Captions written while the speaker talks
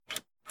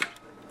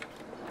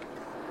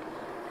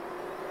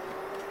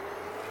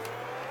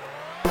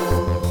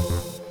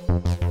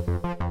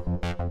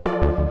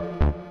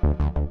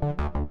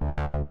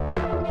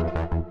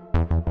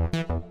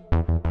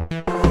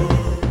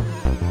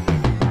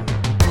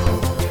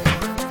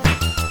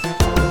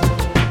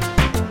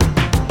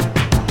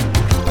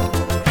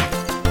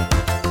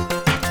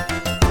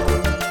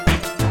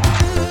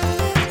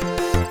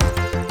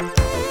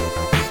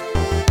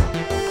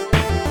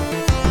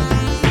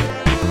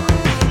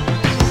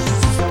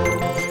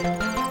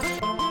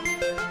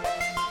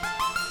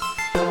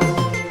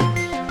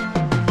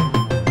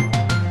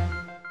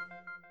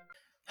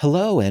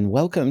Hello, and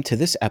welcome to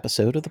this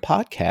episode of the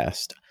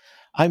podcast.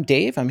 I'm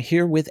Dave. I'm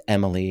here with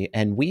Emily,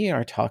 and we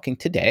are talking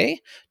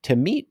today to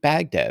meet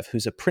Bhagdev,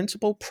 who's a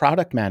principal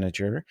product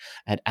manager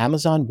at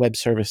Amazon Web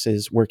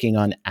Services working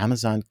on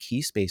Amazon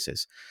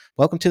Keyspaces.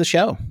 Welcome to the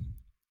show.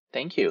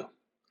 Thank you.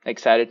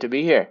 Excited to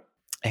be here.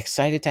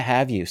 Excited to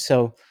have you.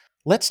 So,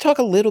 let's talk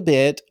a little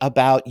bit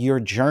about your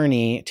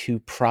journey to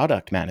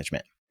product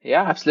management.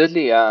 Yeah,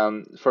 absolutely.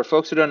 For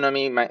folks who don't know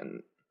me,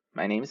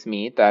 my name is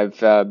Meet. I've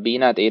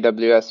been at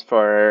AWS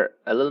for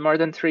a little more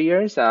than 3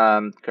 years.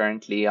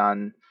 Currently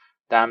on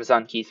the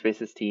Amazon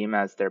Keyspaces team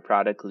as their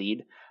product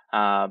lead.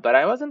 But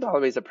I wasn't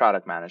always a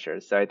product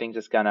manager. So I think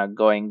just kind of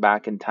going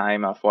back in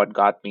time of what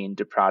got me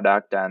into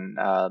product and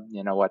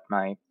what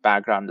my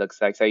background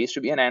looks like. So I used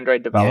to be an Android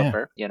Yeah.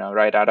 developer.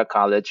 Right out of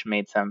college,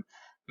 made some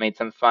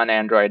fun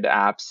Android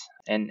apps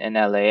in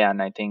LA,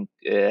 and I think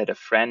I had a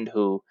friend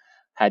who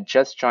had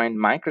just joined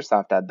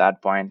Microsoft at that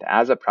point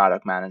as a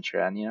product manager.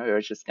 And, we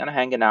were just kind of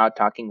hanging out,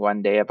 talking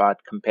one day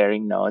about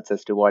comparing notes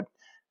as to what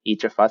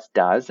each of us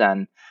does.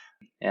 And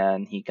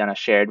he kind of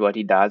shared what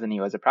he does. And he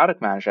was a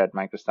product manager at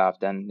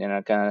Microsoft and,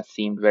 kind of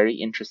seemed very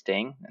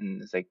interesting.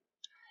 And it's like,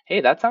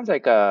 hey, that sounds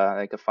like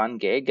a fun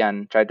gig,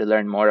 and tried to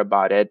learn more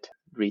about it,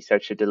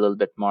 researched it a little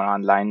bit more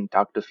online,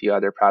 talked to a few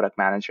other product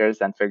managers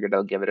and figured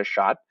I'll give it a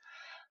shot.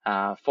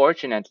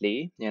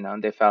 Fortunately,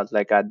 they felt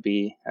like I'd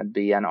be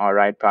an all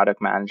right product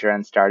manager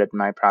and started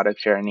my product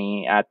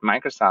journey at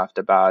Microsoft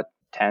about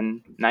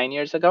 9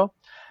 years ago.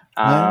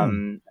 Wow.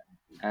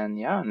 And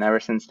yeah, and ever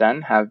since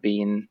then have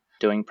been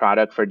doing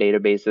product for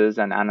databases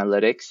and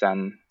analytics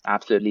and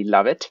absolutely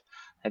love it.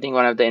 I think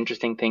one of the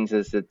interesting things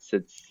is it's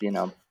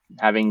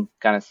having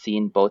kind of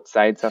seen both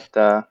sides of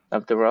the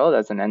world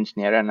as an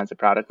engineer and as a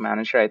product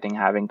manager. I think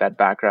having that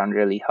background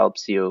really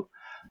helps you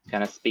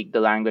kind of speak the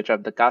language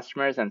of the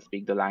customers and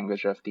speak the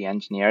language of the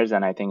engineers.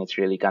 And I think it's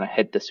really kind of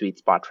hit the sweet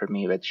spot for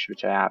me, which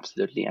I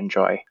absolutely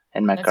enjoy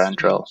in my That's current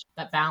huge, role.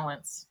 that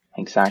balance.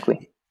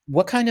 Exactly.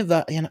 What kind of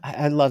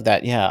I love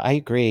that. Yeah, I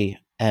agree.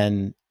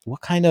 And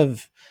what kind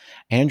of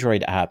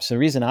Android apps? The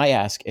reason I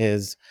ask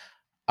is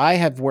I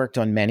have worked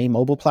on many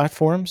mobile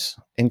platforms,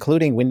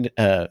 including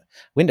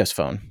Windows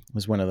Phone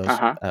was one of those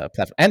Uh-huh.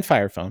 platforms, and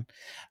Fire Phone.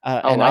 Oh,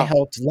 And I wow.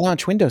 helped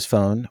launch Windows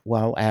Phone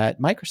while at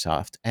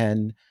Microsoft.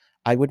 And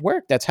I would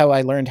work. That's how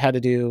I learned how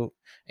to do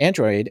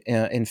Android.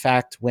 In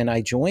fact, when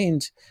I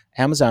joined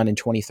Amazon in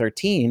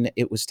 2013,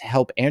 it was to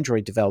help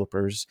Android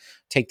developers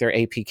take their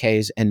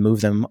APKs and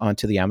move them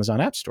onto the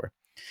Amazon App Store.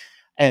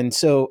 And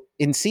so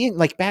in seeing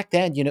like back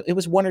then, it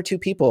was one or two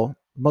people.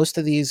 Most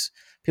of these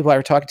people I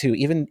were talking to,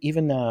 even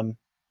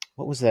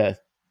what was that?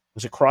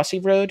 Was it Crossy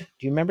Road?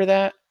 Do you remember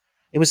that?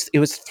 It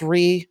was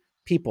three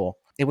people.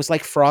 It was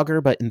like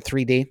Frogger, but in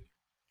 3D.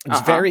 It was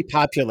Uh-huh. very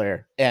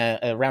popular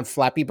around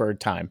Flappy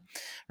Bird time,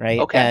 right?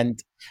 Okay. And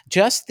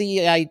just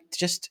it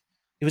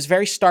was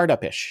very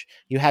startup-ish.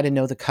 You had to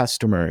know the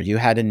customer. You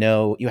had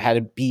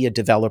to be a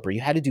developer.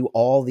 You had to do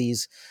all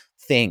these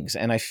things.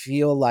 And I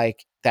feel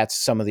like that's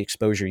some of the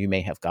exposure you may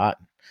have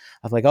gotten.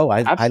 Of like, oh,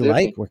 I like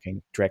Absolutely.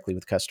 working directly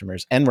with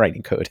customers and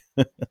writing code.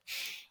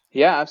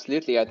 Yeah,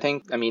 absolutely. I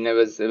mean, it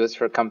was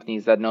for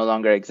companies that no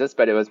longer exist,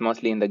 but it was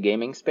mostly in the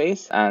gaming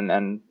space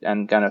and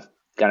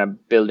kind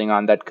of building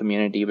on that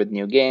community with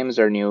new games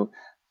or new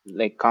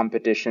like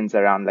competitions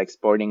around like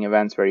sporting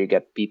events where you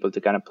get people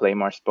to kind of play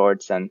more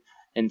sports and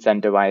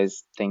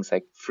incentivize things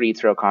like free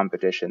throw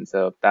competition.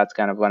 So that's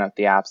kind of one of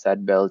the apps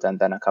that built, and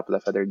then a couple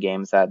of other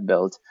games that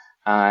built.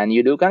 And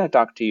you do kind of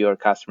talk to your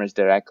customers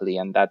directly,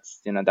 and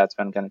that's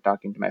when kind of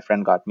talking to my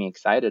friend got me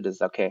excited.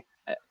 Is okay,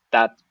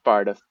 that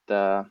part of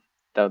the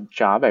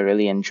job I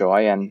really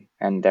enjoy,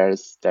 and there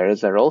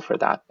is a role for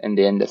that in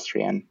the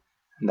industry, and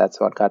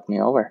that's what got me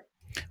over.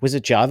 Was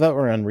it Java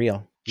or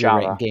Unreal? You were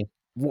writing Java, game.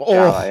 Java,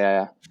 Oh, yeah,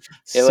 yeah.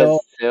 It was so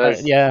it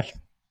was yeah,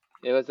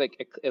 it was like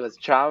it was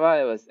Java,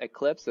 it was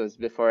Eclipse, it was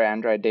before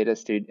Android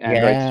Studio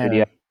yeah.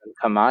 had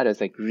come out. It was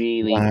like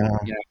really, Wow.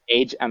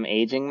 I'm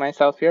aging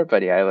myself here,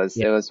 but yeah,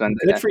 Yeah. it was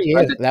Good for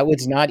you. That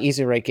was not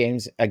easy to write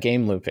a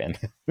game loop in.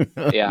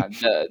 yeah,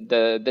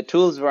 the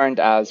tools weren't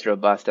as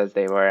robust as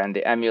they were, and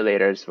the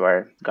emulators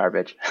were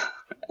garbage.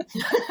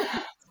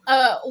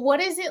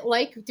 What is it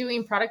like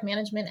doing product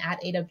management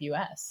at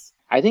AWS?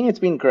 I think it's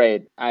been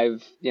great. I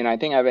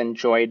think I've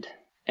enjoyed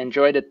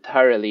it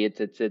thoroughly.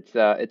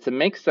 It's a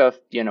mix of,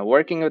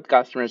 working with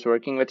customers,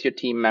 working with your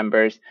team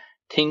members,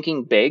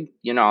 thinking big,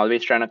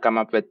 always trying to come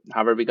up with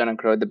how are we going to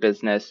grow the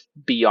business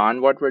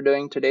beyond what we're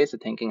doing today. So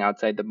thinking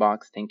outside the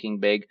box,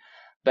 thinking big,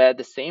 but at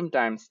the same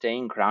time,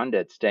 staying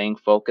grounded, staying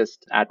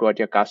focused at what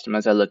your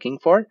customers are looking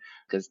for.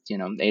 Because,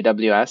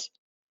 AWS,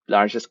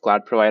 largest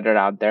cloud provider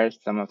out there,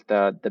 some of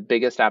the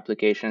biggest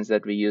applications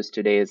that we use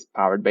today is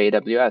powered by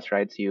AWS,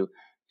 right? So you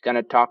kind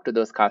of talk to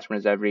those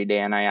customers every day.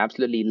 And I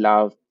absolutely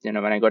love, when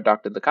I go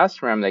talk to the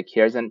customer, I'm like,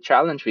 here's a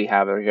challenge we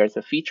have, or here's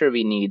a feature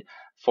we need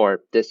for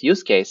this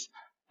use case.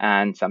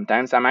 And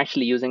sometimes I'm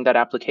actually using that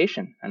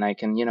application, and I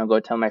can, go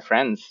tell my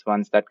friends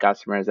once that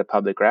customer is a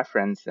public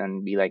reference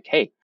and be like,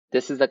 hey,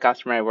 this is the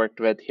customer I worked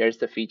with. Here's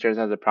the features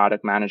as a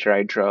product manager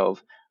I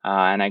drove.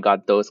 and I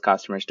got those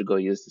customers to go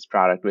use this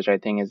product, which I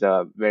think is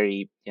a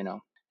very,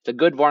 it's a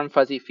good warm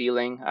fuzzy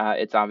feeling.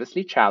 It's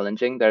obviously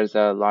challenging. There's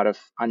a lot of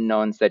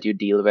unknowns that you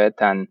deal with,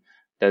 and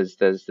there's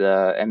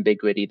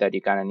ambiguity that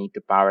you kind of need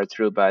to power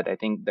through. But I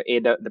think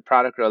the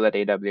product role at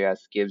AWS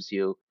gives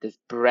you this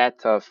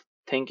breadth of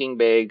thinking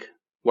big,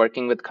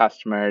 working with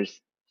customers,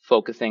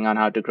 focusing on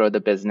how to grow the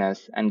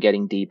business, and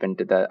getting deep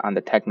into on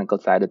the technical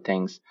side of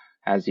things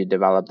as you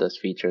develop those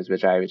features,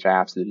 which I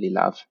absolutely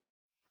love.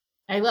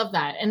 I love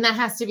that. And that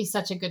has to be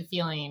such a good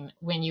feeling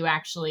when you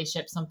actually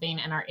ship something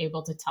and are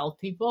able to tell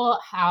people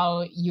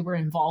how you were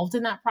involved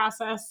in that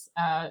process.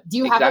 Do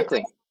you have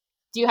Exactly.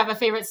 do you have a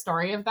favorite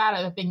story of that,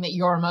 or the thing that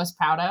you're most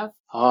proud of?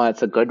 Oh,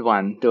 it's a good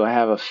one. Do I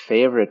have a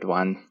favorite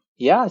one?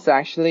 Yeah, so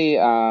actually,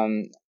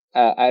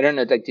 I don't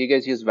know. Like, do you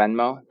guys use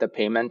Venmo, the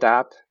payment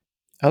app?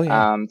 Oh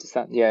yeah.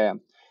 Yeah.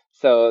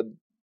 So,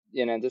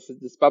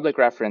 this public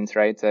reference,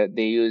 right? So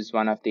they use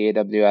one of the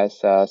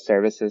AWS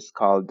services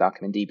called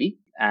DocumentDB,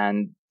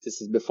 and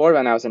this is before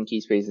when I was in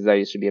Keyspaces. I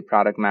used to be a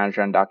product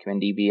manager on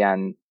DocumentDB,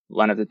 and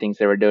one of the things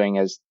they were doing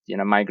is,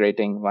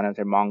 migrating one of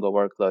their Mongo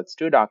workloads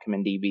to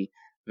DocumentDB,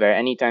 where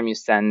anytime you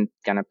send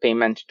kind of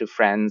payment to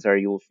friends or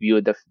you view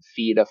the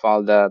feed of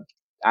all the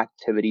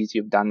activities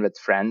you've done with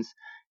friends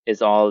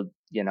is all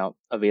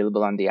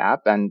available on the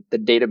app, and the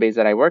database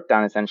that I worked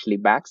on essentially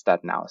backs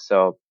that now.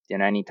 So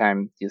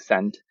anytime you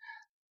send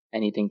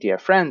anything to your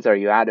friends or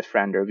you add a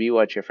friend or view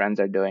what your friends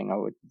are doing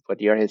or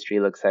what your history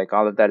looks like,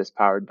 all of that is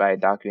powered by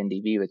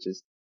DocumentDB, which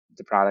is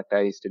the product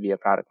I used to be a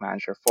product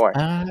manager for.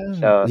 Oh,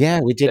 So yeah,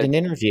 we did that an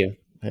interview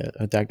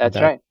that's about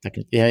right.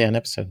 yeah, yeah, an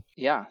episode.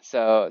 Yeah,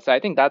 so I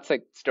think that's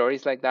like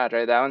stories like that,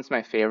 right? That one's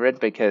my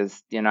favorite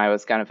because I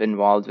was kind of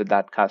involved with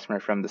that customer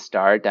from the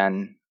start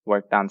and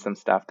worked on some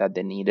stuff that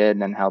they needed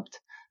and helped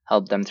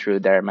them through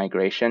their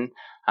migration.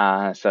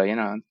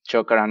 So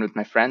joke around with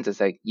my friends.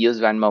 It's like use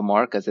Venmo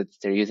more because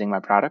they're using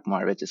my product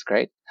more, which is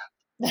great.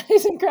 That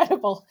is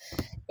incredible.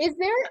 Is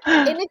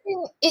there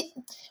anything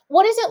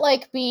what is it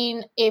like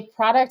being a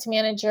product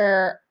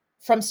manager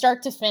from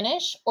start to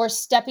finish, or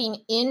stepping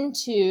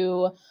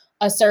into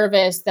a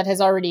service that has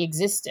already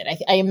existed?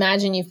 I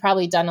imagine you've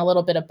probably done a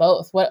little bit of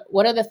both.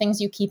 What are the things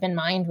you keep in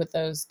mind with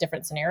those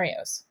different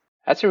scenarios?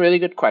 That's a really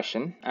good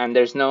question, and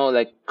there's no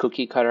like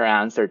cookie cutter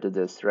answer to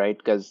this, right?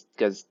 Because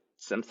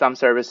some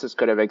services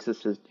could have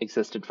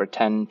existed for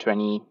 10,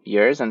 20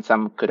 years, and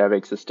some could have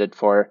existed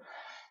for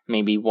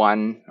maybe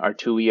 1 or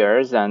 2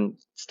 years, and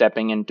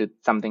stepping into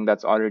something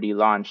that's already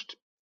launched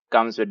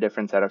comes with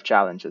different set of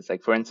challenges.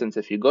 Like for instance,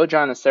 if you go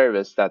join a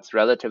service that's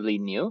relatively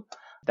new,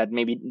 that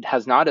maybe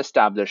has not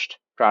established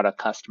product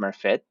customer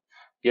fit,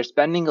 you're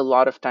spending a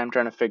lot of time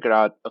trying to figure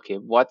out, okay,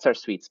 what's our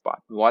sweet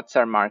spot? What's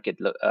our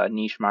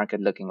niche market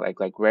looking like?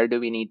 Like where do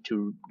we need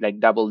to like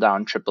double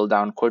down, triple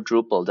down,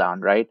 quadruple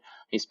down, right?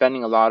 You're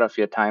spending a lot of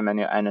your time and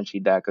your energy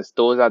there because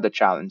those are the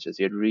challenges.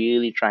 You're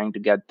really trying to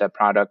get the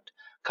product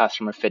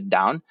customer fit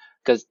down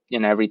because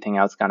everything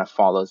else kind of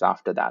follows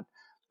after that.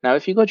 Now,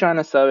 if you go join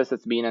a service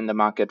that's been in the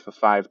market for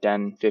 5,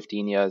 10,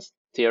 15 years,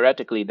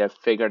 theoretically, they've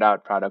figured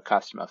out product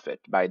customer fit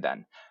by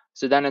then.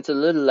 So then it's a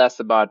little less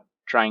about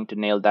trying to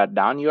nail that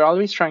down. You're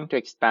always trying to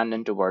expand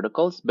into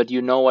verticals, but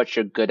you know what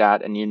you're good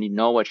at and you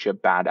know what you're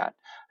bad at.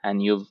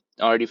 And you've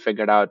already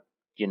figured out,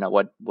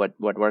 what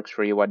works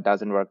for you, what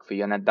doesn't work for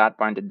you. And at that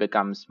point, it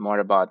becomes more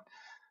about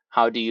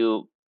how do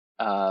you,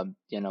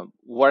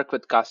 work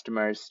with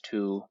customers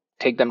to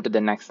take them to the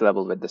next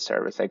level with the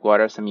service. Like what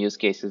are some use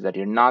cases that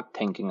you're not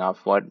thinking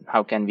of?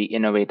 How can we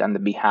innovate on the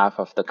behalf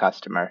of the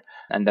customer?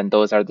 And then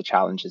those are the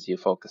challenges you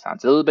focus on.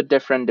 It's a little bit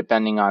different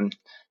depending on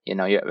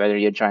whether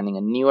you're joining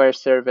a newer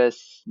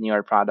service,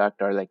 newer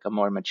product, or like a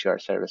more mature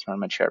service, more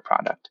mature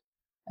product.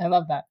 I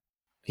love that.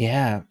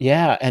 Yeah,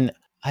 yeah, and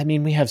I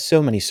mean, we have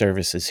so many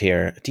services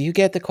here. Do you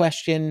get the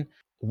question,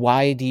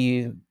 why do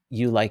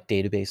you like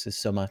databases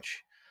so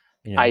much?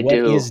 I What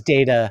do. is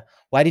data?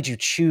 Why did you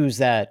choose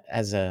that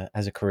as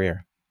a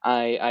career?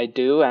 I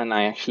do, and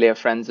I actually have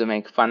friends who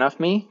make fun of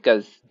me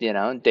because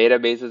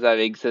databases have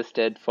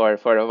existed for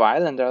a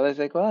while, and they're always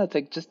like, "Well, it's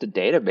like just a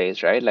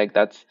database, right? Like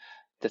that's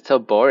so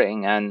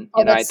boring." And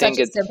Oh, I that's such think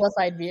a it's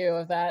simplified view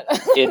of that.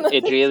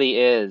 it really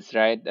is,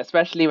 right?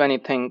 Especially when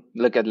you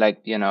look at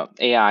like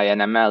AI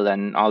and ML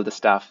and all the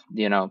stuff.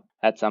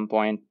 At some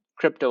point,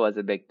 crypto was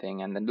a big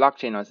thing, and then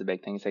blockchain was a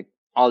big thing. It's like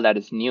all that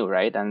is new,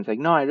 right? And it's like,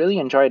 no, I really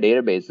enjoy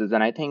databases,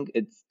 and I think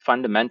it's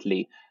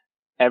fundamentally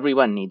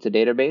everyone needs a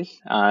database,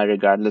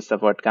 regardless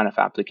of what kind of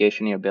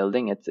application you're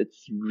building.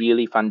 It's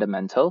really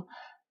fundamental,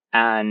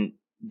 and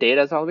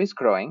data is always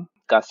growing.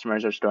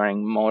 Customers are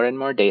storing more and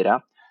more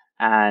data,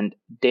 and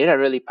data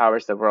really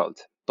powers the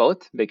world.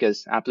 Both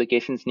because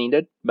applications need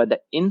it, but the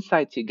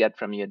insights you get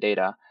from your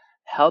data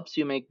helps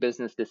you make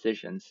business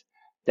decisions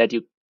that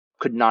you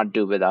could not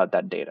do without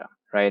that data,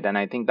 right? And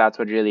I think that's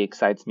what really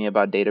excites me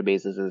about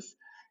databases is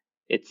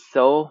it's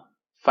so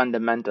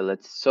fundamental,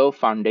 it's so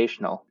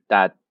foundational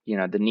that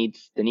the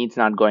needs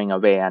not going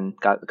away, and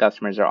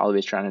customers are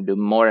always trying to do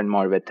more and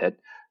more with it.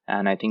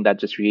 And I think that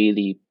just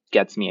really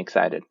gets me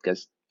excited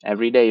because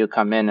every day you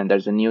come in and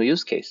there's a new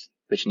use case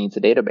which needs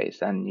a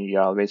database, and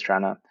you're always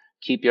trying to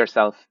keep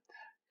yourself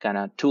kind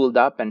of tooled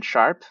up and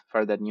sharp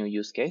for that new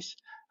use case.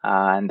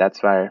 And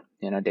that's where,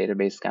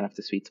 database is kind of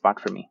the sweet spot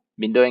for me.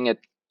 Been doing it,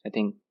 I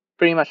think,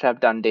 pretty much have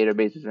done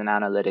databases and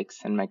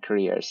analytics in my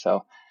career.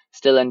 So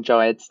still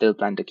enjoy it, still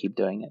plan to keep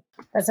doing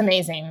it. That's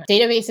amazing.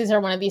 Databases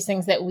are one of these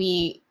things that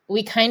we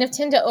kind of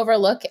tend to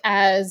overlook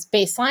as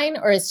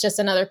baseline, or it's just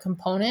another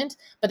component,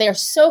 but they are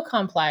so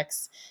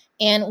complex.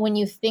 And when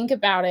you think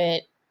about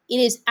it, it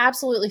is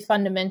absolutely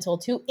fundamental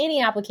to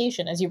any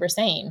application, as you were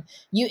saying.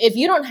 If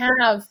you don't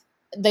have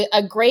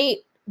a great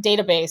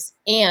database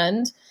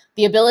and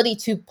the ability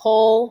to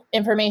pull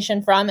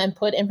information from and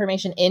put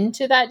information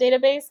into that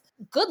database,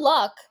 good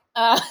luck.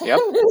 Yep.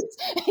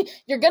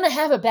 You're going to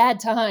have a bad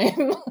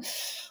time.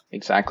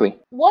 Exactly.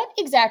 What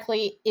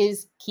exactly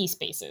is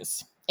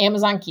Keyspaces?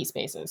 Amazon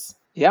Keyspaces.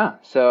 Yeah,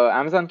 so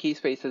Amazon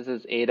Keyspaces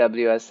is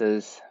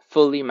AWS's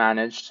fully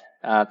managed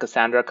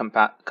Cassandra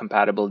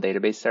compatible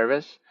database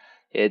service.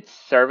 It's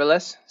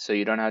serverless, so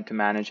you don't have to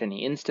manage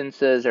any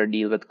instances or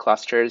deal with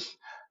clusters,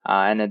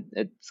 and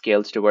it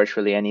scales to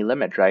virtually any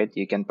limit, right?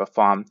 You can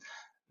perform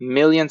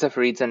millions of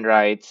reads and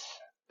writes,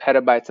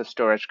 petabytes of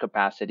storage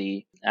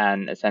capacity,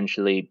 and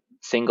essentially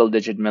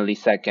single-digit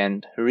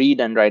millisecond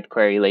read and write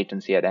query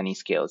latency at any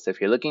scale. So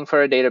if you're looking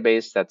for a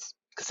database that's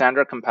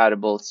Cassandra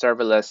compatible,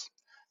 serverless,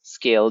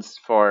 scales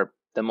for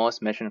the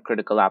most mission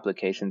critical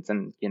applications,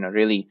 and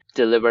really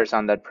delivers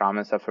on that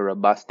promise of a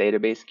robust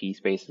database,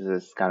 Keyspaces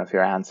is kind of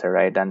your answer,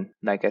 right? And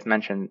like I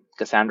mentioned,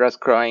 Cassandra's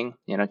growing,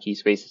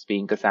 Keyspaces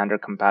being Cassandra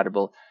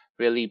compatible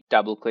really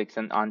double clicks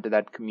onto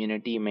that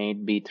community, may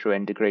it be through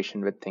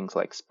integration with things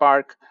like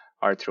Spark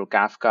or through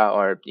Kafka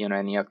or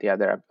any of the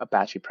other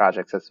Apache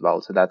projects as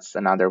well. So that's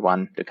another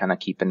one to kind of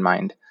keep in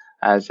mind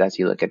as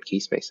you look at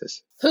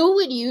Keyspaces. Who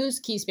would use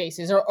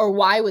Keyspaces, or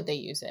why would they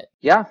use it?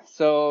 Yeah,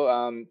 so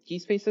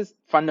Keyspaces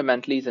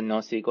fundamentally is a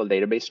NoSQL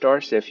database store.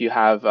 So if you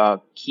have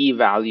a key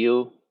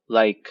value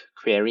like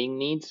querying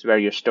needs where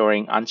you're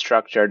storing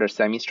unstructured or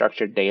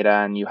semi-structured data,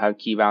 and you have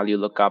key value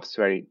lookups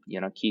where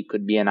key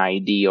could be an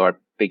ID, or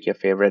pick your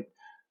favorite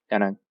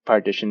kind of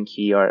partition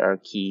key or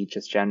key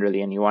just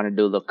generally, and you want to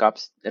do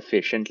lookups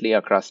efficiently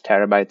across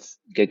terabytes,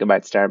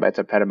 gigabytes, terabytes,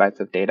 or petabytes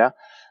of data,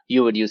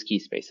 you would use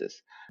Keyspaces.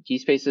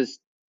 Keyspaces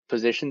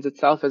positions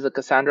itself as a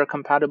Cassandra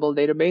compatible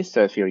database.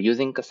 So if you're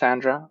using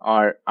Cassandra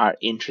or are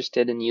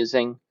interested in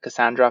using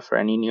Cassandra for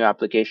any new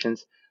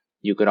applications,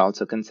 you could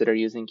also consider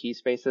using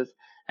Keyspaces.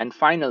 And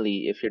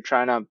finally, if you're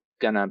trying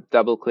to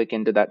double click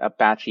into that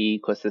Apache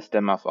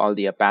ecosystem of all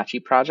the Apache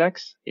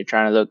projects, you're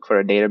trying to look for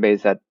a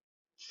database that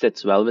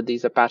sits well with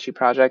these Apache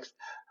projects,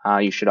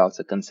 you should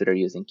also consider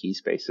using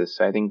Keyspaces.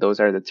 So I think those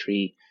are the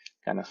three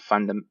kind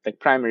of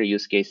primary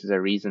use cases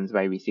or reasons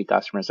why we see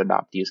customers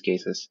adopt use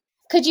cases.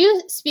 Could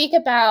you speak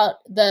about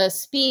the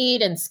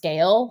speed and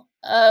scale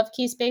of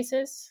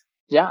Keyspaces?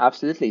 Yeah,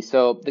 absolutely.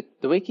 So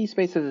the way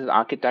Keyspaces is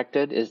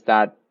architected is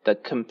that the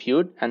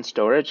compute and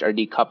storage are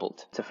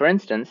decoupled. So for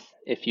instance,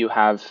 if you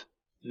have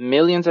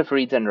millions of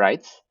reads and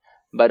writes,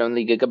 but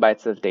only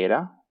gigabytes of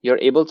data, you're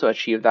able to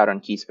achieve that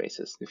on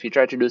Keyspaces. If you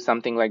try to do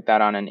something like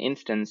that on an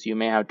instance, you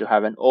may have to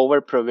have an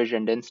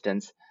over-provisioned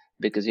instance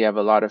because you have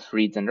a lot of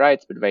reads and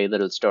writes, but very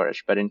little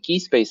storage. But in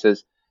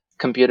Keyspaces,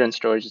 compute and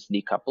storage is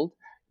decoupled,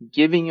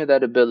 giving you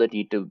that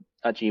ability to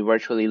achieve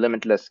virtually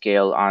limitless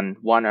scale on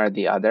one or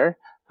the other.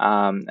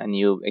 And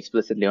you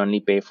explicitly only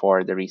pay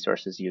for the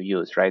resources you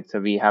use, right? So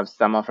we have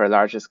some of our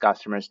largest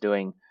customers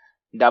doing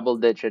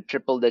double-digit,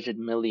 triple-digit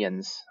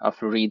millions of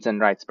reads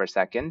and writes per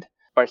second,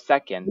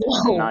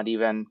 Whoa. and not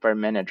even per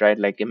minute, right?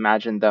 Like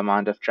imagine the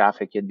amount of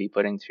traffic you'd be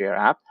putting through your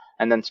app,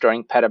 and then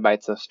storing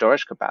petabytes of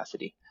storage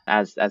capacity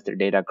as their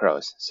data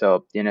grows.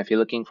 So, if you're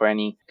looking for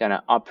any kind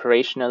of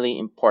operationally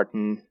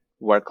important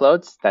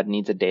workloads that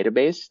needs a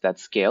database that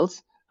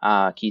scales,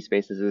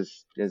 Keyspaces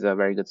is a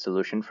very good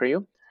solution for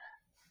you.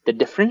 The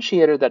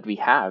differentiator that we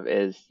have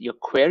is your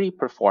query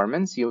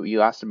performance.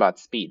 You asked about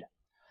speed.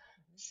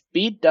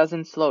 Speed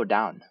doesn't slow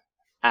down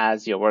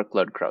as your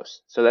workload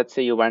grows. So let's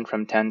say you went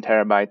from 10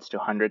 terabytes to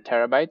 100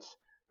 terabytes.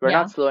 We're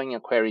not slowing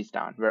your queries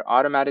down. We're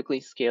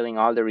automatically scaling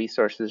all the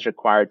resources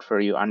required for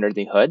you under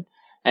the hood,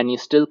 and you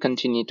still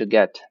continue to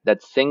get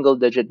that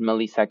single-digit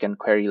millisecond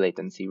query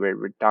latency, where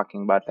we're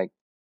talking about like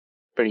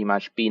pretty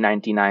much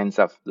P99s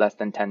of less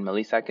than 10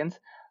 milliseconds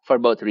for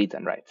both reads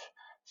and writes.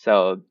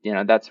 So,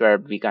 that's where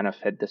we kind of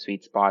hit the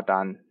sweet spot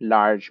on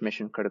large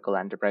mission-critical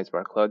enterprise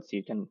workloads.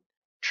 You can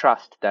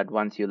trust that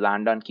once you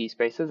land on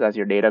Keyspaces, as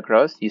your data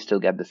grows, you still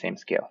get the same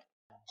scale.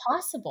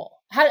 Possible.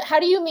 How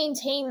do you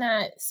maintain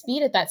that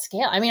speed at that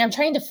scale? I mean, I'm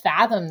trying to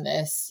fathom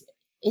this.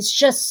 It's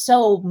just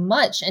so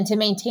much. And to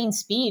maintain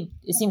speed,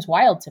 it seems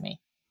wild to me.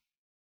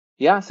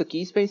 Yeah, so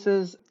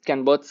Keyspaces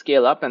can both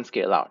scale up and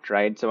scale out,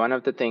 right? So one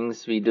of the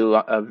things we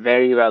do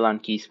very well on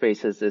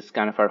Keyspaces is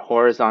kind of our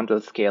horizontal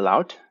scale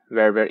out,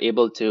 where we're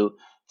able to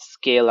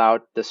scale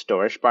out the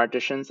storage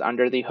partitions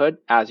under the hood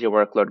as your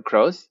workload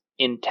grows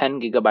in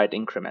 10 gigabyte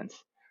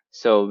increments.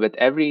 So with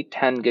every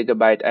 10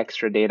 gigabyte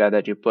extra data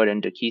that you put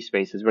into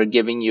Keyspaces, we're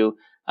giving you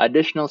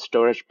additional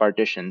storage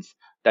partitions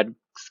that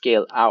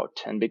scale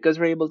out. And because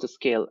we're able to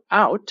scale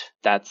out,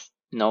 that's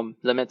no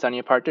limits on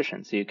your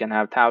partition. So you can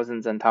have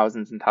thousands and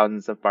thousands and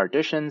thousands of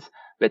partitions.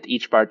 With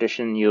each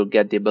partition, you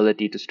get the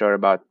ability to store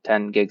about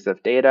 10 gigs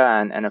of data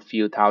and a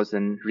few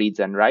thousand reads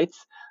and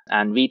writes.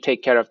 And we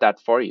take care of that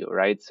for you,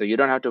 right? So you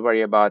don't have to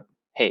worry about,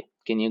 hey,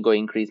 can you go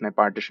increase my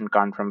partition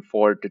count from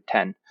 4 to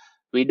 10?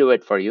 We do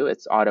it for you.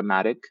 It's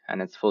automatic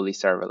and it's fully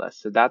serverless.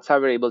 So that's how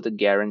we're able to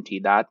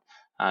guarantee that.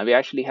 We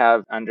actually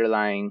have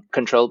underlying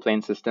control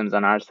plane systems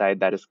on our side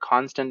that is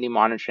constantly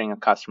monitoring a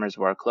customer's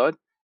workload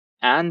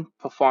and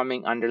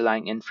performing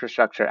underlying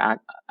infrastructure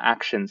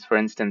actions. For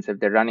instance, if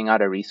they're running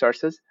out of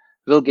resources,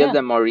 we'll give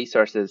them more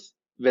resources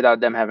without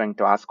them having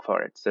to ask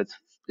for it. So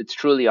it's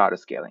truly auto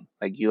scaling.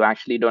 Like you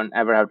actually don't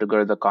ever have to go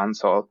to the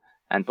console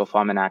and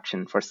perform an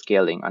action for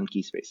scaling on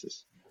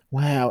Keyspaces.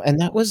 Wow. And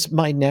that was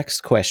my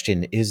next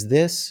question. Is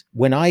this,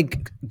 when I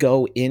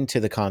go into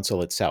the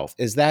console itself,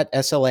 is that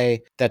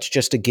SLA that's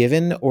just a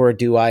given, or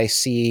do I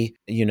see,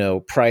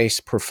 price,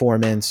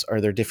 performance?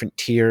 Are there different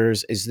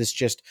tiers? Is this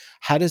just,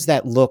 how does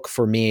that look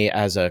for me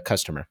as a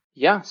customer?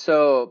 Yeah.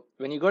 So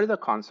when you go to the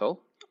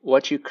console,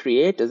 what you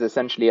create is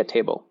essentially a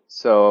table.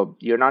 So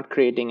you're not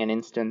creating an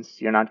instance,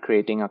 you're not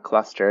creating a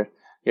cluster,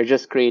 you're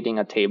just creating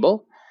a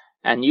table.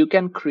 And you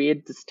can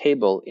create this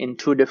table in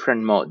two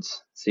different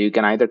modes. So you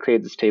can either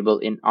create this table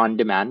in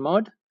on-demand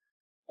mode,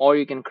 or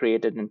you can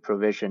create it in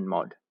provision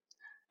mode.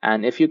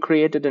 And if you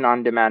create it in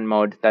on-demand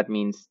mode, that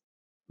means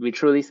we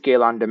truly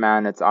scale on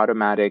demand. It's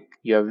automatic.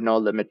 You have no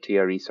limit to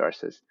your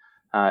resources.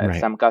 If Right.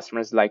 some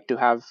customers like to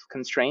have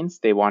constraints,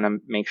 they want to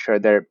make sure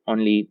they're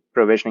only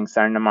provisioning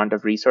certain amount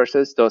of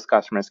resources. Those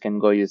customers can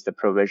go use the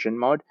provision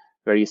mode,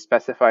 where you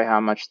specify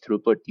how much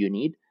throughput you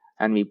need,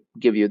 and we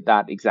give you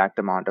that exact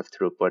amount of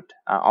throughput,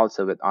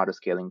 also with auto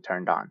scaling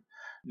turned on.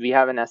 We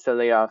have an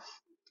SLA of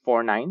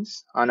 4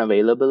 nines on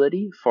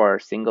availability for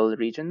single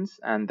regions,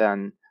 and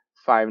then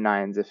 5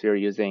 nines if you're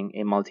using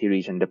a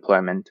multi-region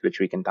deployment, which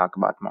we can talk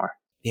about more.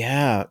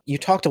 Yeah. You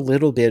talked a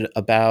little bit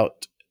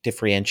about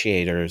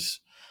differentiators.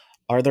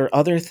 Are there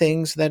other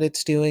things that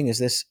it's doing? Is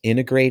this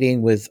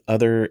integrating with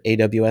other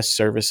AWS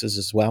services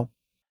as well?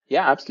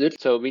 Yeah, absolutely.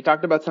 So we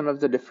talked about some of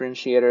the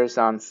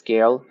differentiators on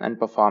scale and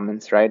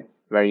performance, right?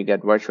 Where you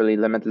get virtually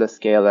limitless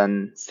scale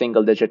and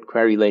single digit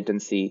query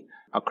latency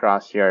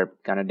across your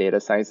kind of data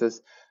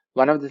sizes.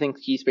 One of the things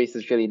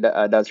Keyspaces really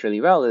does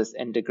really well is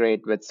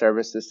integrate with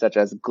services such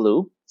as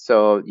Glue.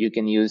 So you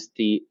can use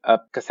the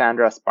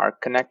Cassandra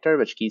Spark connector,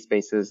 which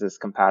Keyspaces is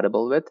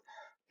compatible with,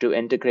 to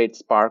integrate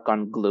Spark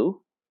on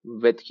Glue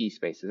with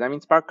Keyspaces. I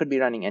mean, Spark could be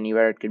running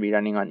anywhere. It could be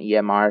running on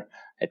EMR.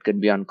 It could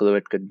be on Glue.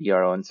 It could be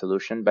your own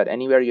solution. But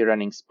anywhere you're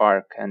running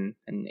Spark, and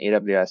in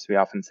AWS, we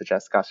often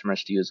suggest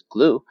customers to use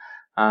Glue.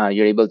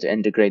 You're able to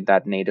integrate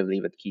that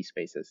natively with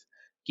Keyspaces.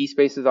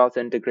 Keyspaces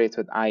also integrates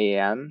with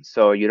IAM,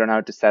 so you don't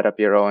have to set up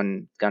your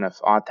own kind of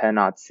auth N,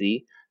 auth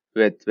C.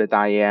 With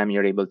IAM,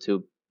 you're able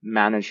to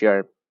manage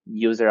your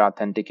user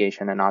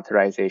authentication and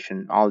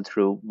authorization all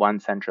through one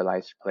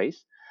centralized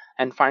place.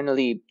 And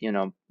finally,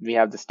 we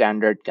have the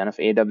standard kind of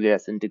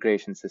AWS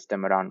integration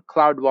system around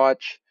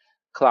CloudWatch,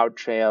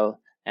 CloudTrail,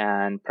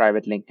 and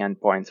private link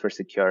endpoints for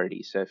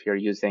security. So if you're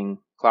using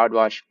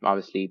CloudWatch,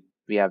 obviously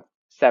we have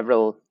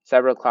several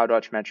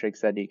CloudWatch metrics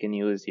that you can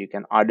use. You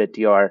can audit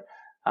your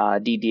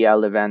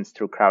DDL events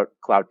through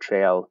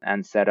CloudTrail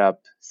and set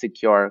up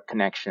secure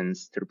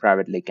connections through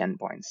private link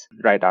endpoints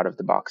right out of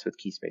the box with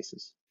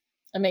Keyspaces.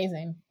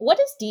 Amazing. What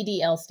does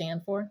DDL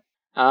stand for?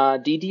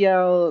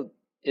 DDL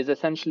is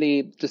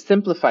essentially, to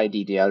simplify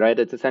DDL, right?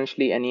 It's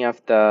essentially any of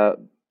the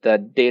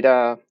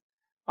data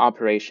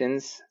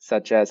operations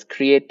such as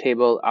create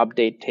table,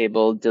 update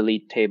table,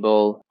 delete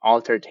table,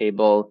 alter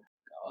table,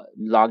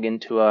 log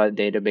into a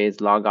database,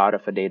 log out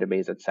of a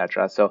database,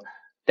 etc. So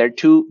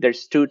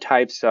there's two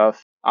types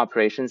of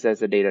operations. There's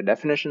the data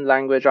definition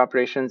language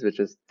operations,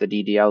 which is the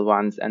DDL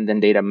ones, and then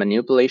data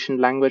manipulation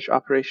language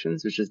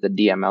operations, which is the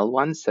DML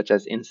ones, such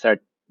as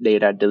insert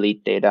data,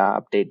 delete data,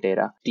 update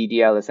data.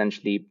 DDL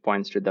essentially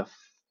points to the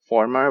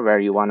former, where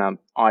you want to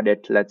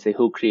audit, let's say,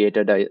 who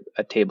created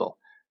a table.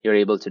 You're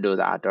able to do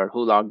that, or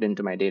who logged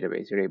into my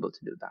database. You're able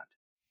to do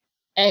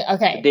that.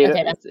 Okay.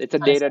 It's a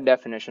data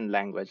definition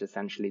language.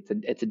 Essentially,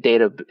 it's a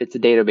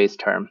database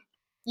term.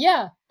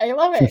 Yeah, I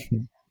love it.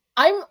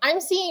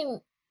 I'm seeing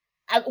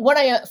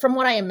from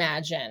what I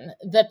imagine,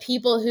 the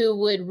people who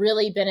would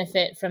really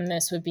benefit from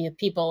this would be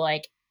people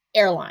like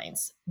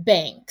airlines,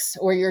 banks,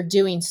 where you're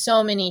doing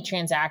so many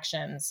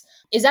transactions.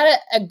 Is that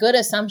a good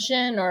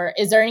assumption, or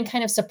is there any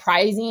kind of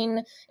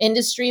surprising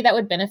industry that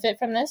would benefit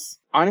from this?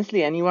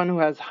 Honestly, anyone who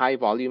has high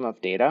volume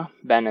of data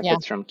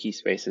benefits from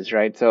Keyspaces,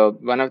 right? So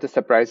one of the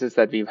surprises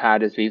that we've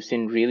had is we've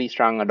seen really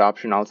strong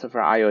adoption also for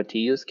IoT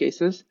use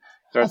cases,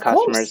 where Of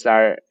customers course.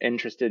 are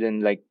interested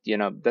in, like,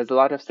 there's a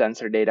lot of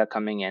sensor data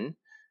coming in,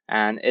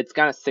 and it's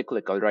kind of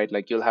cyclical, right?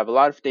 Like you'll have a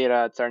lot of data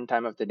at a certain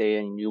time of the day,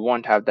 and you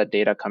won't have that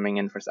data coming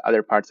in for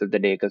other parts of the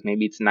day because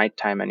maybe it's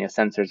nighttime and your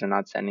sensors are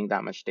not sending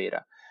that much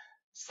data.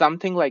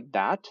 Something like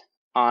that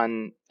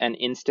on an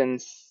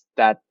instance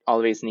that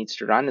always needs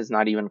to run is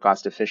not even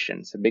cost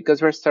efficient. So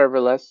because we're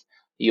serverless,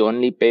 You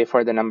only pay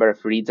for the number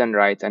of reads and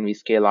writes, and we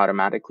scale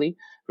automatically.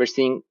 We're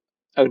seeing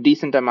a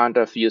decent amount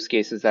of use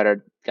cases that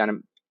are kind of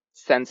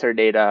sensor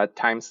data,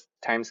 time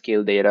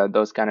scale data,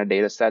 those kind of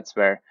data sets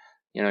where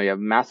you have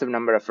massive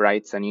number of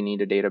writes and you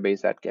need a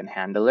database that can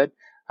handle it.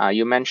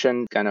 You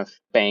mentioned kind of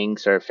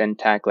banks or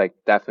fintech, like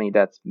definitely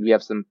we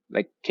have some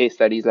like case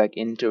studies like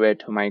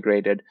Intuit who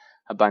migrated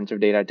a bunch of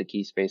data to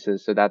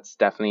Keyspaces. So that's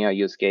definitely a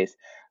use case.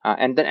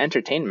 And then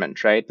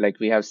entertainment, right? Like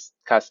we have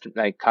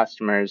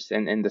customers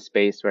in the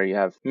space where you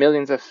have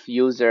millions of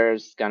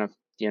users kind of,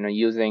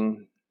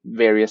 using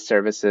various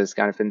services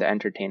kind of in the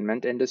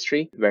entertainment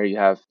industry where you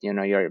have,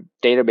 your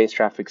database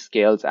traffic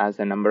scales as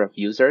the number of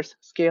users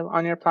scale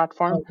on your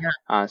platform. Oh,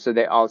 yeah. So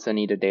they also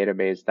need a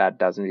database that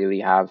doesn't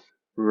really have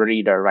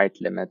read or write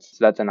limits.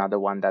 So that's another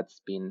one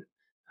that's been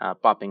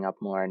popping up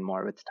more and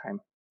more with time.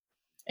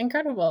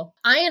 Incredible.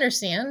 I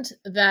understand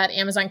that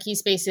Amazon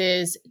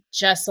Keyspaces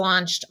just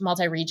launched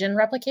multi-region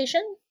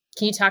replication.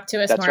 Can you talk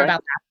to us That's more right.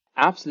 about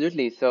that?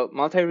 Absolutely. So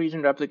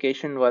multi-region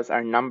replication was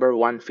our number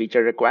one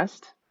feature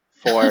request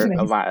for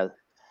a while.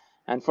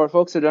 And for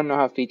folks who don't know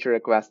how feature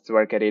requests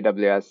work at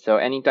AWS, so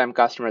anytime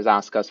customers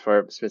ask us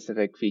for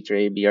specific feature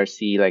A, B, or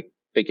C, like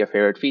pick your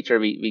favorite feature,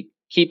 we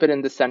keep it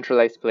in the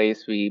centralized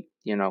place. We,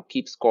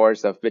 keep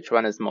scores of which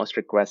one is most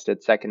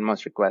requested, second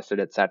most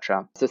requested,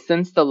 etc. So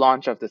since the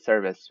launch of the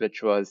service,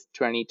 which was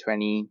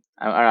 2020,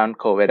 around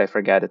COVID, I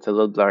forget, it's a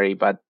little blurry,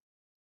 but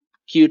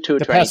Q2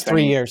 The past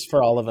 3 2020. years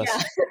for all of us.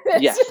 Yeah.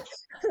 Yes.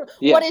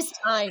 What Yes. is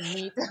time,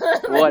 Meet?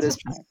 What is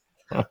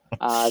time?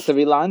 So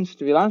we launched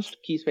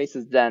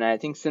Keyspaces then. I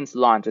think since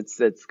launch,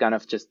 it's kind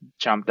of just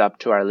jumped up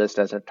to our list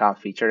as a top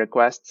feature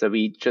request. So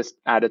we just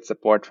added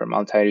support for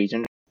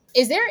multi-region.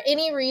 Is there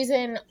any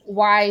reason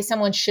why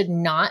someone should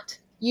not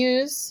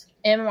use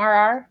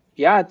MRR?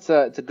 Yeah, it's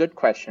a good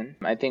question.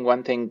 I think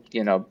one thing,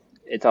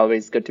 it's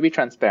always good to be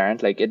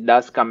transparent. Like it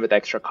does come with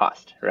extra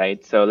cost,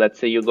 right? So let's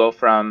say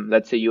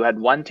you had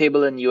one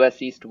table in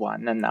US East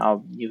 1, and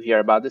now you hear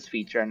about this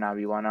feature, and now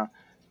we want to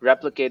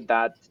replicate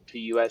that to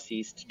US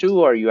East 2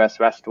 or US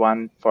West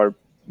 1 for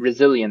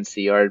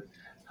resiliency or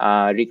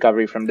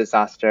recovery from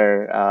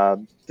disasters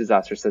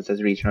such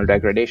as regional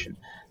degradation,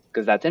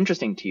 because that's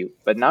interesting to you.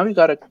 But now you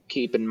got to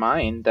keep in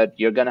mind that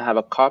you're going to have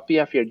a copy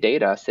of your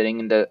data sitting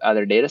in the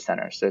other data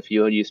center. So if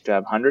you used to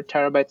have 100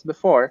 terabytes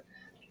before,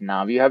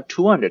 now you have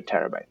 200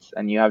 terabytes,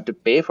 and you have to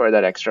pay for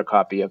that extra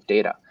copy of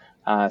data.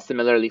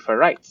 Similarly for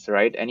writes,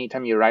 right?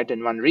 Anytime you write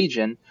in one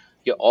region,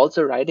 you're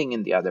also writing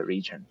in the other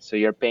region. So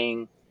you're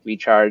paying, we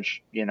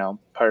charge,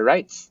 per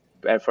writes.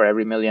 For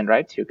every million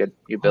writes, you get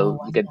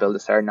billed a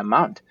certain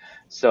amount.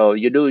 So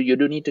you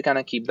do need to kind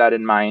of keep that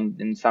in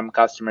mind. And some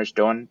customers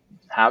don't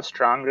have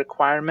strong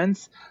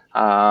requirements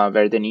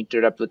where they need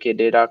to replicate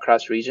data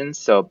across regions.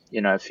 So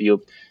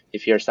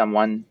if you're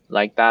someone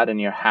like that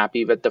and you're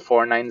happy with the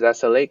 4 nines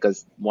SLA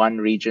because one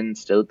region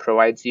still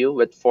provides you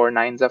with 4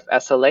 nines of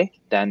SLA,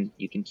 then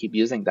you can keep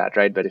using that,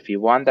 right? But if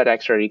you want that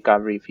extra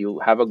recovery, if you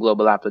have a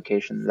global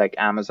application like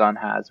Amazon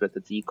has with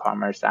its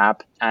e-commerce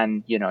app,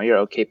 and you're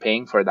okay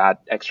paying for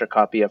that extra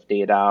copy of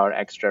data or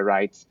extra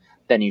writes,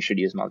 then you should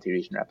use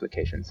multi-region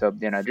replication. So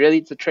really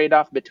it's a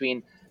trade-off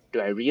between, do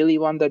I really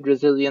want that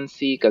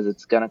resiliency because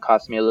it's going to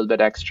cost me a little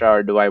bit extra,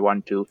 or do I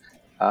want to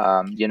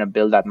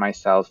build that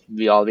myself?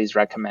 We always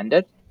recommend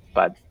it,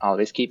 but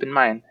always keep in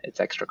mind it's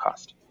extra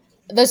cost.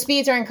 Those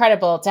speeds are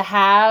incredible. To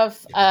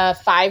have a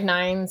 5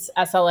 nines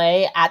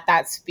SLA at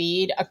that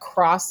speed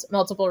across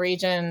multiple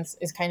regions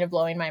is kind of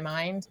blowing my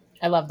mind.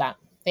 I love that.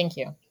 Thank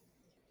you.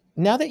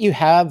 Now that you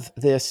have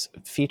this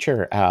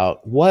feature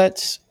out,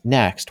 what's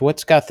next?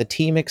 What's got the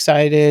team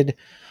excited?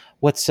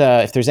 What's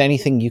if there's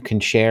anything you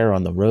can share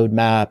on the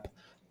roadmap?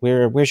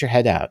 Where's your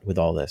head at with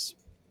all this?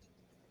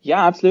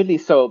 Yeah, absolutely.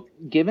 So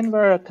given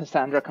we're a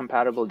Cassandra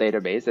compatible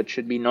database, it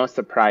should be no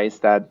surprise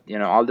that,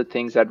 all the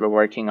things that we're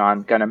working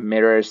on kind of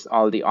mirrors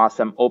all the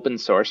awesome open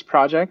source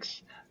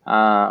projects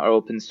or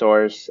open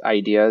source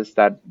ideas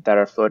that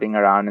are floating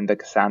around in the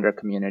Cassandra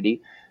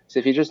community. So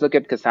if you just look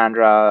at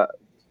Cassandra,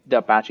 the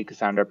Apache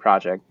Cassandra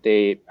project,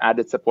 they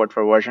added support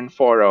for version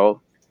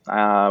 4.0,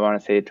 I want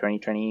to say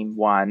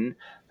 2021,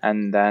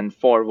 and then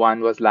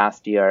 4.1 was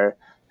last year.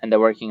 And they're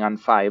working on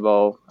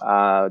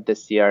 5.0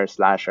 this year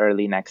 /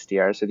 early next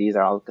year. So these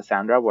are all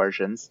Cassandra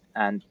versions,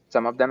 and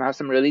some of them have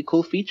some really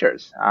cool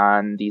features.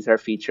 And these are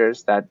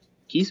features that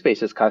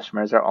Keyspaces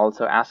customers are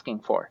also asking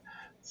for.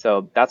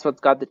 So that's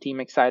what's got the team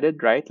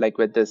excited, right? Like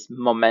with this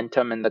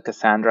momentum in the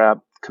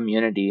Cassandra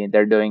community,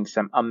 they're doing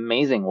some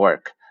amazing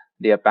work,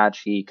 the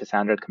Apache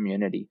Cassandra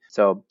community.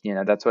 So,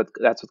 that's what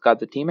got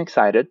the team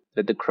excited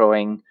with the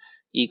growing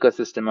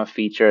ecosystem of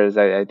features.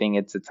 I think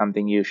it's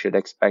something you should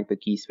expect the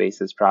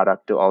Keyspaces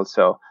product to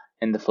also,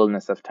 in the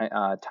fullness of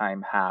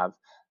time, have.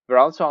 We're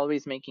also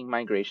always making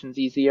migrations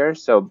easier.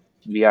 So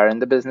we are in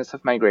the business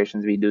of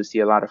migrations. We do see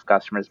a lot of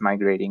customers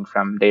migrating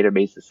from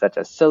databases such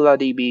as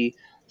ScyllaDB,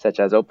 such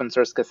as open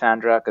source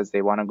Cassandra, because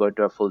they want to go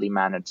to a fully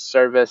managed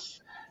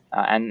service.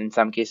 And in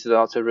some cases,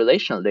 also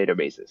relational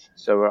databases.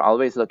 So we're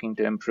always looking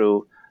to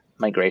improve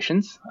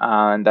migrations.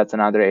 And that's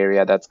another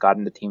area that's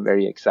gotten the team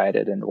very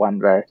excited, and one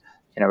where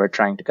we're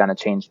trying to kind of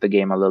change the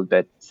game a little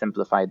bit,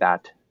 simplify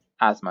that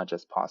as much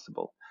as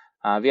possible.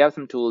 We have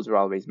some tools, we're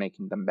always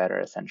making them better,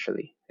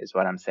 essentially, is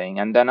what I'm saying.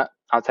 And then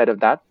outside of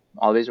that,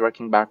 always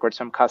working backwards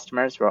from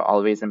customers, we're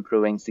always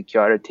improving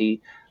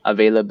security,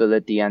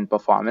 availability, and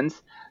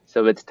performance.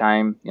 So with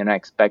time,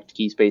 expect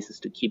Keyspaces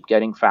to keep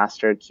getting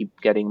faster, keep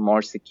getting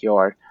more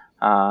secure,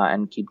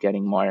 and keep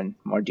getting more and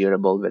more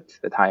durable with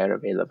higher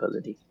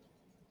availability.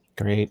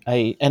 Great.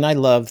 I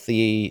love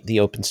the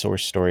open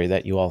source story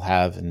that you all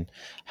have and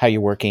how you're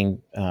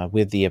working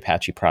with the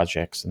Apache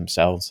projects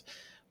themselves.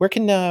 Where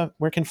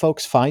can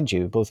folks find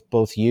you,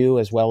 both you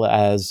as well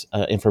as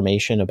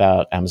information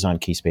about Amazon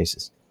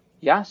Keyspaces?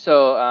 Yeah,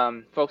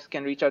 so folks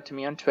can reach out to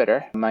me on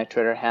Twitter. My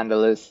Twitter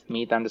handle is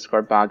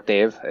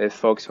meet_Bhagdev. If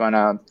folks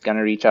gonna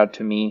reach out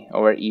to me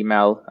over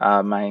email,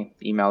 my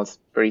email's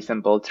pretty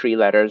simple, 3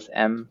 letters,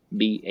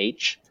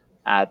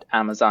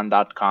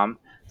 mbh@amazon.com.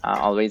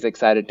 Always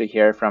excited to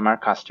hear from our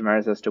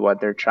customers as to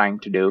what they're trying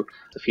to do.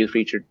 So feel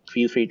free to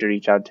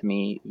reach out to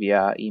me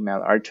via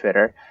email or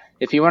Twitter.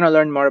 If you want to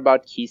learn more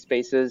about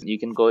Keyspaces, you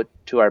can go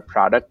to our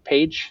product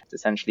page. It's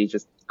essentially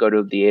just go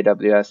to the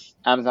AWS,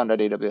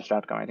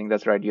 amazon.aws.com. I think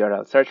that's the right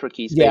URL. Search for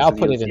Keyspaces. Yeah, I'll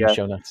put You'll it in see the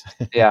show notes.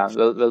 yeah,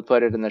 we'll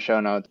put it in the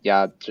show notes.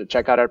 Yeah,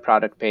 check out our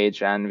product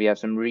page, and we have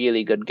some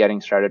really good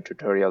getting started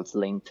tutorials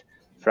linked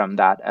from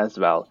that as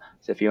well.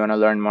 So if you want to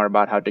learn more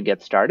about how to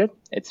get started,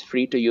 it's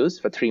free to use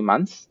for 3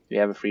 months. We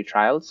have a free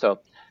trial,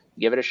 so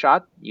give it a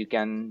shot. You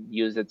can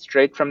use it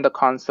straight from the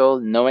console,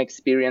 no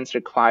experience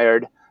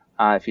required.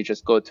 If you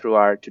just go through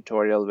our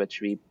tutorial,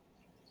 which we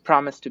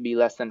promise to be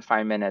less than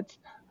 5 minutes,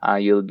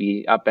 you'll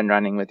be up and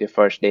running with your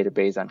first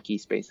database on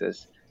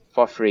Keyspaces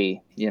for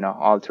free,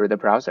 all through the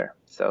browser.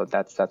 So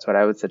that's what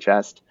I would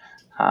suggest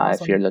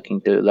if you're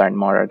looking to learn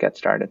more or get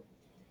started.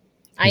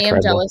 I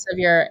am jealous of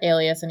your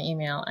alias and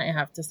email, I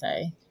have to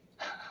say.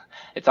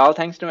 It's all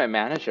thanks to my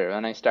manager.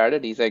 When I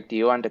started, he's like, do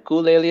you want a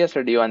cool alias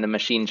or do you want the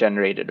machine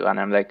generated one?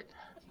 I'm like,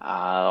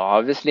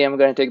 obviously I'm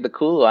going to take the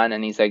cool one.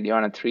 And he's like, do you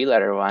want a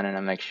 3-letter one? And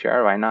I'm like,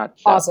 sure, why not?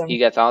 So awesome. He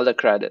gets all the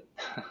credit.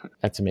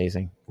 That's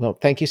amazing. Well,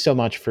 thank you so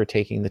much for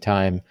taking the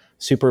time.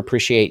 Super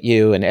appreciate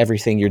you and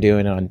everything you're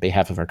doing on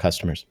behalf of our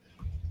customers.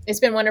 It's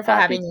been wonderful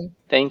having you.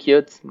 Thank you.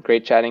 It's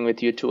great chatting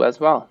with you too as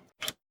well.